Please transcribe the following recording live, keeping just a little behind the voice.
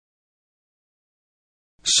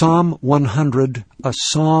Psalm 100, a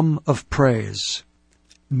psalm of praise.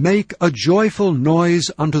 Make a joyful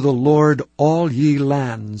noise unto the Lord, all ye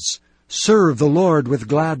lands. Serve the Lord with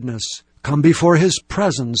gladness. Come before his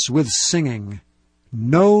presence with singing.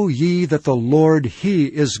 Know ye that the Lord, he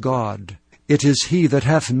is God. It is he that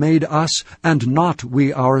hath made us, and not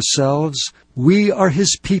we ourselves. We are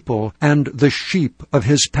his people, and the sheep of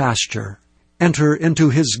his pasture. Enter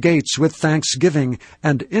into his gates with thanksgiving,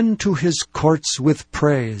 and into his courts with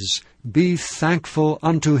praise. Be thankful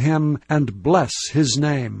unto him, and bless his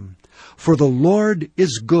name. For the Lord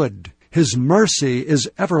is good, his mercy is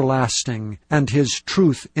everlasting, and his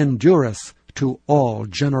truth endureth to all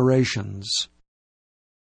generations.